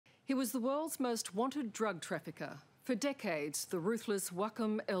He was the world's most wanted drug trafficker. For decades, the ruthless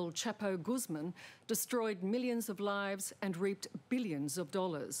Joaquin El Chapo Guzman destroyed millions of lives and reaped billions of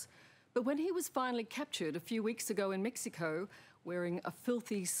dollars. But when he was finally captured a few weeks ago in Mexico, wearing a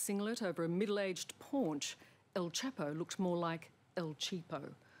filthy singlet over a middle-aged paunch, El Chapo looked more like El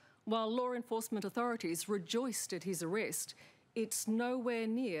Cheapo. While law enforcement authorities rejoiced at his arrest, it's nowhere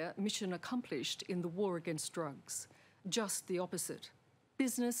near mission accomplished in the war against drugs. Just the opposite.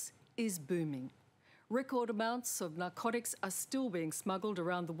 Business is booming. Record amounts of narcotics are still being smuggled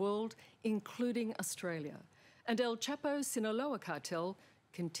around the world, including Australia. And El Chapo's Sinaloa cartel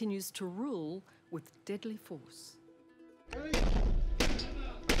continues to rule with deadly force.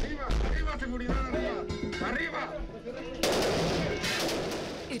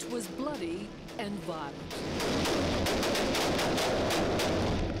 It was bloody and violent.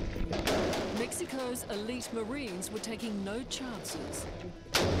 Mexico's elite Marines were taking no chances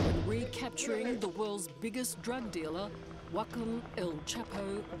in recapturing the world's biggest drug dealer, Joaquin El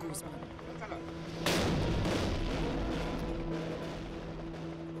Chapo Guzman.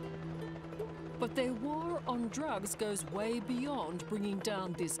 But their war on drugs goes way beyond bringing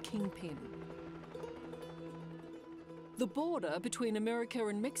down this kingpin. The border between America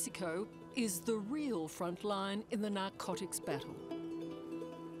and Mexico is the real front line in the narcotics battle.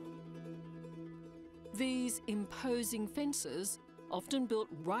 These imposing fences, often built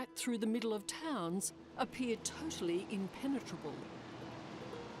right through the middle of towns, appear totally impenetrable.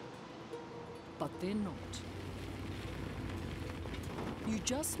 But they're not. You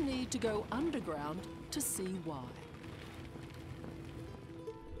just need to go underground to see why.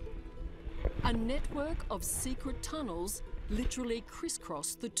 A network of secret tunnels literally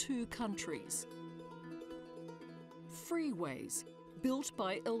crisscross the two countries. Freeways built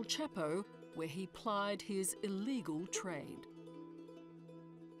by El Chapo, where he plied his illegal trade.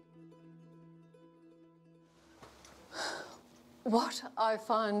 What I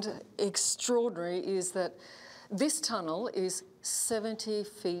find extraordinary is that this tunnel is 70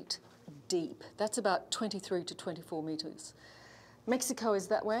 feet deep. That's about 23 to 24 metres. Mexico is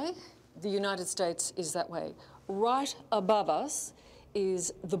that way, the United States is that way. Right above us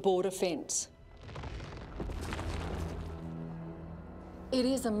is the border fence. It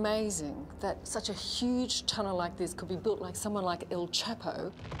is amazing that such a huge tunnel like this could be built like someone like El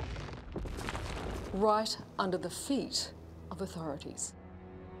Chapo, right under the feet of authorities.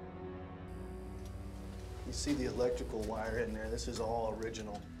 You see the electrical wire in there. This is all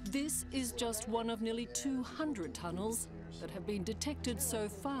original. This is just one of nearly 200 tunnels that have been detected so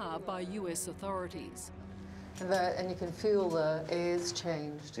far by US authorities. And you can feel the air's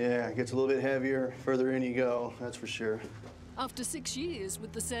changed. Yeah, it gets a little bit heavier further in you go, that's for sure. After 6 years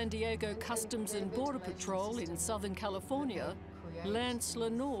with the San Diego Customs and Border Patrol in Southern California, Lance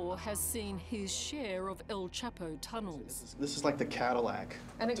Lenore has seen his share of El Chapo tunnels. This is like the Cadillac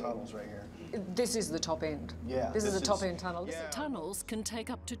tunnels right here. This is the top end. Yeah. This is the top end tunnel. Yeah. Tunnels can take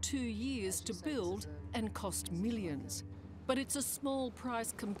up to 2 years to build and cost millions. But it's a small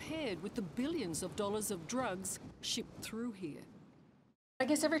price compared with the billions of dollars of drugs shipped through here. I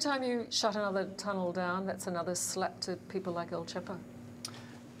guess every time you shut another tunnel down, that's another slap to people like El Chapo.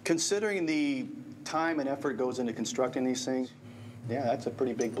 Considering the time and effort goes into constructing these things, yeah, that's a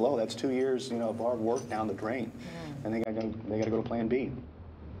pretty big blow. That's 2 years, you know, of hard work down the drain. Yeah. And they got to go to plan B.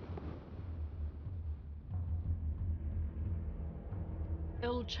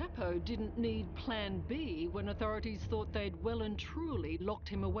 El Chapo didn't need plan B when authorities thought they'd well and truly locked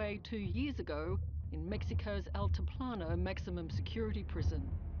him away 2 years ago in Mexico's Altiplano maximum security prison.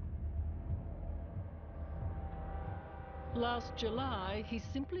 Last July, he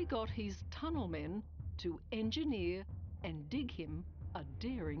simply got his tunnel men to engineer and dig him a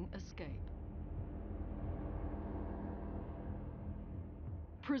daring escape.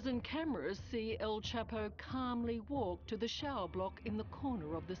 Prison cameras see El Chapo calmly walk to the shower block in the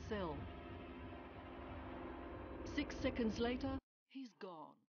corner of the cell. 6 seconds later, he's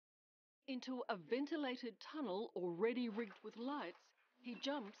gone. Into a ventilated tunnel already rigged with lights, he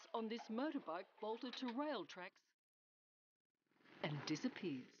jumps on this motorbike bolted to rail tracks and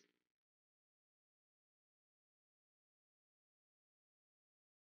disappears.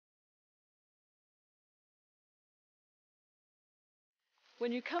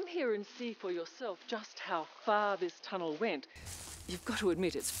 When you come here and see for yourself just how far this tunnel went, you've got to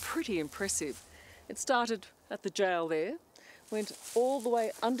admit it's pretty impressive. It started at the jail there, went all the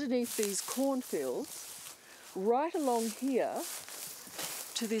way underneath these cornfields, right along here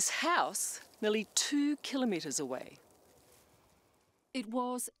to this house nearly 2 kilometres away. It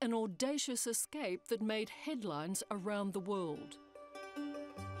was an audacious escape that made headlines around the world.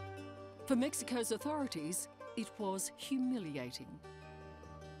 For Mexico's authorities, it was humiliating.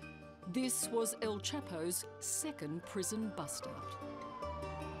 This was El Chapo's second prison bust-out.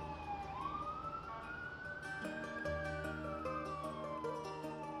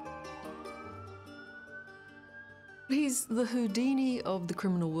 He's the Houdini of the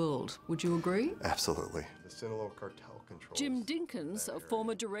criminal world. Would you agree? Absolutely. The Sinaloa Cartel controls. Jim Dinkins, a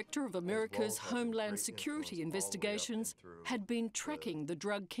former director of America's Homeland Security investigations, had been tracking the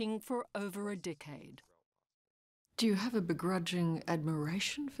drug king for over a decade. Do you have a begrudging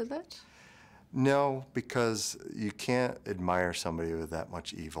admiration for that? No, because you can't admire somebody with that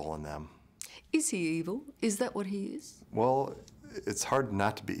much evil in them. Is he evil? Is that what he is? Well, it's hard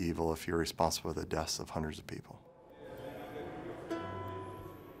not to be evil if you're responsible for the deaths of hundreds of people.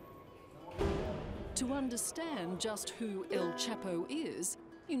 To understand just who El Chapo is,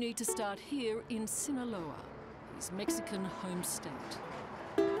 you need to start here in Sinaloa, his Mexican home state.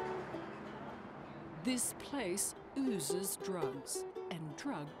 This place oozes drugs and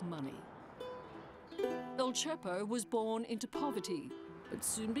drug money. El Chapo was born into poverty, but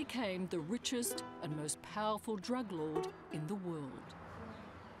soon became the richest and most powerful drug lord in the world.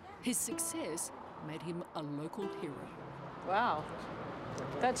 His success made him a local hero. Wow.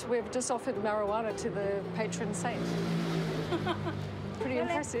 We've just offered marijuana to the patron saint. Pretty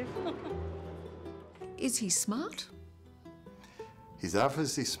impressive. Is he smart? He's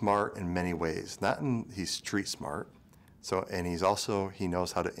obviously smart in many ways. He's street smart. And he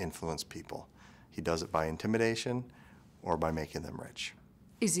knows how to influence people. He does it by intimidation or by making them rich.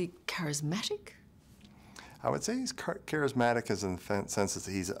 Is he charismatic? I would say he's charismatic in the sense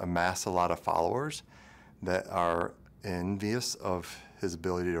that he's amassed a lot of followers that are envious of his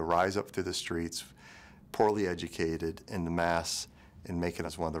ability to rise up through the streets, poorly educated, in the mass, and make it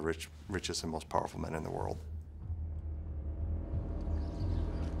as one of the richest and most powerful men in the world.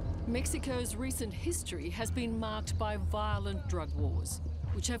 Mexico's recent history has been marked by violent drug wars,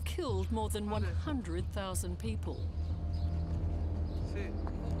 which have killed more than 100,000 people.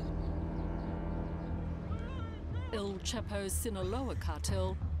 El Chapo's Sinaloa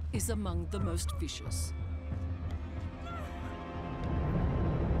cartel is among the most vicious.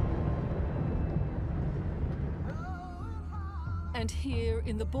 And here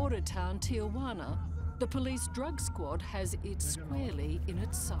in the border town Tijuana, the police drug squad has it squarely in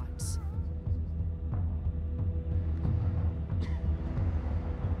its sights.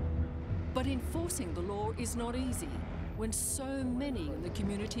 But enforcing the law is not easy when so many in the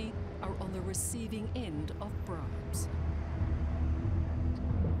community are on the receiving end of bribes.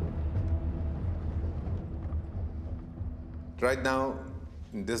 Right now,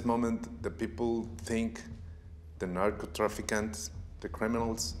 in this moment, the people think the narco-traffickants, the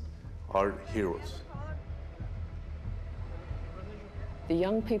criminals, are heroes. The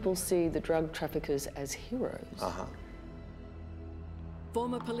young people see the drug traffickers as heroes.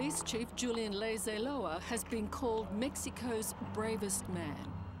 Former police chief Julian Lezeloa has been called Mexico's bravest man.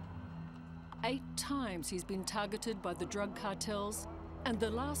 8 times he's been targeted by the drug cartels, and the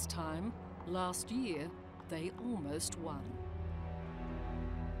last time, last year, they almost won.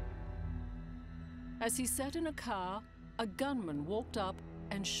 As he sat in a car, a gunman walked up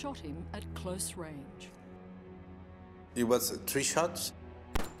and shot him at close range. It was 3 shots.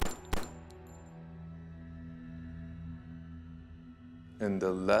 And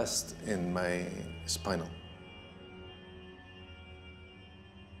the last in my spinal.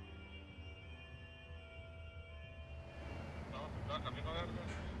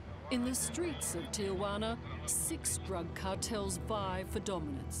 In the streets of Tijuana, 6 drug cartels vie for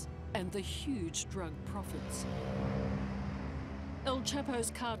dominance and the huge drug profits. El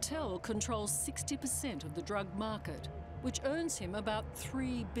Chapo's cartel controls 60% of the drug market, which earns him about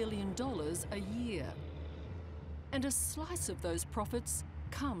 $3 billion a year. And a slice of those profits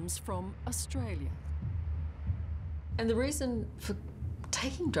comes from Australia. And the reason for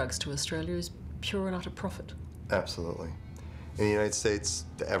taking drugs to Australia is pure and utter profit. Absolutely. In the United States,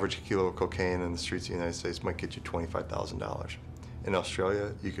 the average kilo of cocaine in the streets of the United States might get you $25,000. In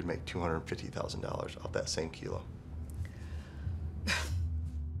Australia, you could make $250,000 off that same kilo.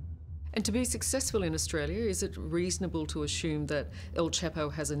 And to be successful in Australia, is it reasonable to assume that El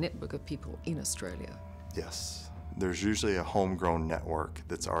Chapo has a network of people in Australia? Yes. There's usually a homegrown network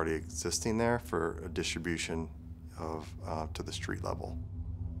that's already existing there for a distribution of to the street level.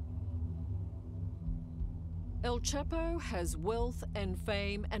 El Chapo has wealth and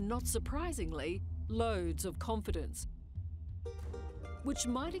fame and, not surprisingly, loads of confidence, which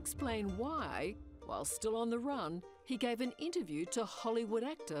might explain why, while still on the run, he gave an interview to Hollywood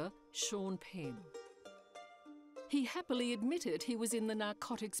actor Sean Penn. He happily admitted he was in the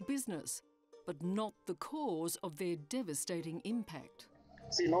narcotics business, but not the cause of their devastating impact.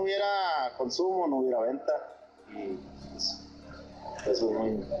 Si no hubiera consumo, no hubiera venta. Y eso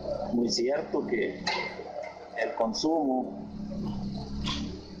es muy cierto que el consumo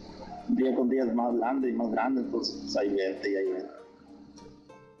día con día es más grande, entonces hay venta y hay venta.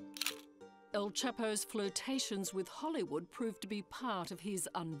 El Chapo's flirtations with Hollywood proved to be part of his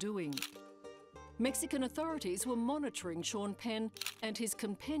undoing. Mexican authorities were monitoring Sean Penn and his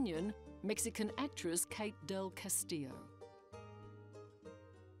companion, Mexican actress Kate del Castillo.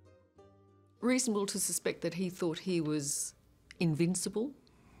 Reasonable to suspect that he thought he was invincible?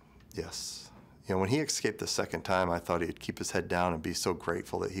 Yes. You know, when he escaped the second time, I thought he'd keep his head down and be so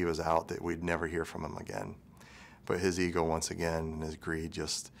grateful that he was out that we'd never hear from him again. But his ego, once again, and his greed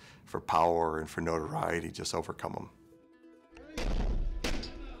just for power and for notoriety just overcome him.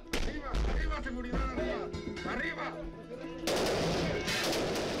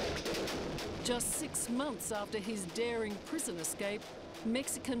 Just 6 months after his daring prison escape,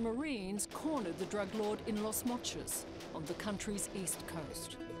 Mexican Marines cornered the drug lord in Los Mochis on the country's east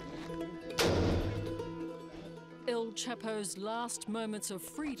coast. El Chapo's last moments of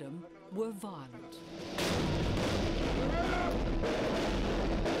freedom were violent.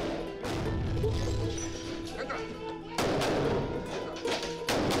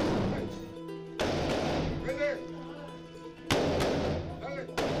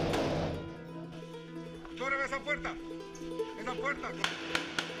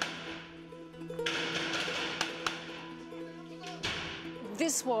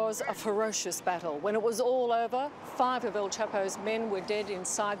 This was a ferocious battle. When it was all over, 5 of El Chapo's men were dead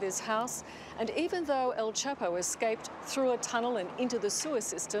inside this house. And even though El Chapo escaped through a tunnel and into the sewer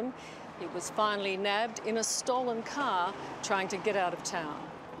system, he was finally nabbed in a stolen car trying to get out of town.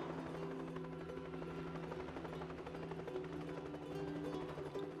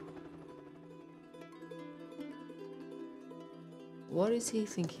 What is he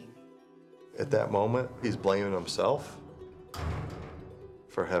thinking? At that moment, he's blaming himself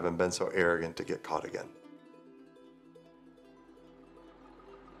for having been so arrogant to get caught again.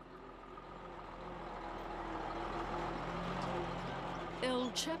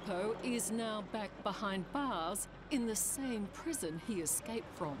 El Chapo is now back behind bars in the same prison he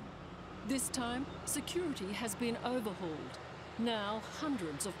escaped from. This time, security has been overhauled. Now,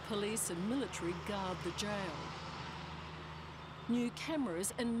 hundreds of police and military guard the jail. New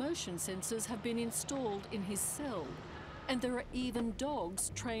cameras and motion sensors have been installed in his cell, and there are even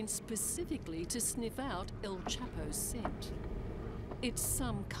dogs trained specifically to sniff out El Chapo's scent. It's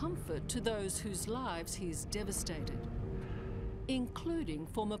some comfort to those whose lives he's devastated, including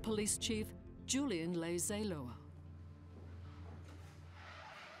former police chief Julian Leizeloa.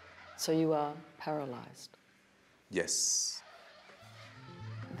 So you are paralyzed? Yes.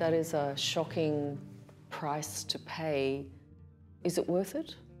 That is a shocking price to pay. Is it worth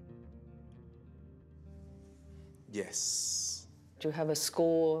it? Yes. Do you have a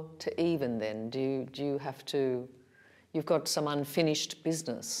score to even then? Do you have to... You've got some unfinished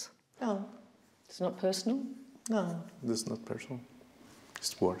business. No. It's not personal? No, this is not personal.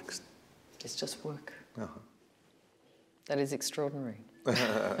 It works. It's just work. Uh-huh. That is extraordinary.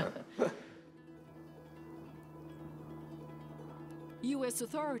 US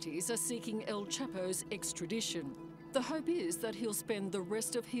authorities are seeking El Chapo's extradition. The hope is that he'll spend the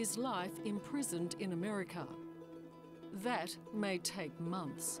rest of his life imprisoned in America. That may take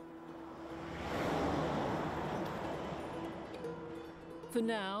months. For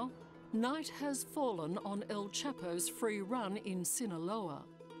now, night has fallen on El Chapo's free run in Sinaloa.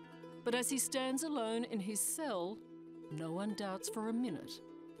 But as he stands alone in his cell, no one doubts for a minute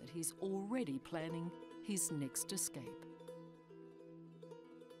that he's already planning his next escape.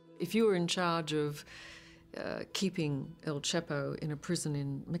 If you were in charge of keeping El Chapo in a prison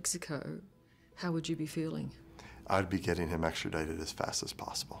in Mexico, how would you be feeling? I'd be getting him extradited as fast as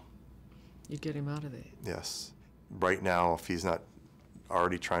possible. You'd get him out of there? Yes. Right now, if he's not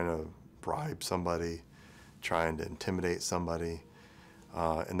already trying to bribe somebody, trying to intimidate somebody,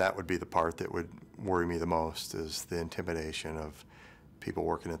 and that would be the part that would worry me the most, is the intimidation of people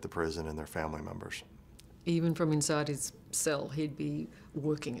working at the prison and their family members. Even from inside his cell, he'd be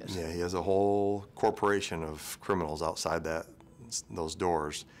working it. Yeah, he has a whole corporation of criminals outside those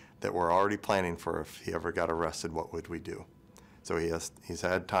doors that were already planning for if he ever got arrested, what would we do? So he's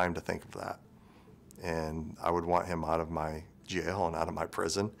had time to think of that. And I would want him out of my jail and out of my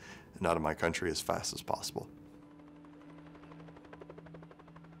prison and out of my country as fast as possible.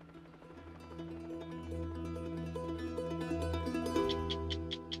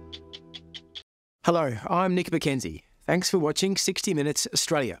 Hello, I'm Nick McKenzie. Thanks for watching 60 Minutes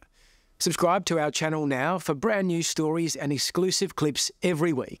Australia. Subscribe to our channel now for brand new stories and exclusive clips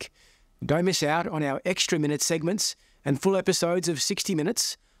every week. Don't miss out on our extra minute segments and full episodes of 60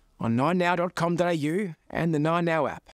 Minutes on 9now.com.au and the 9Now app.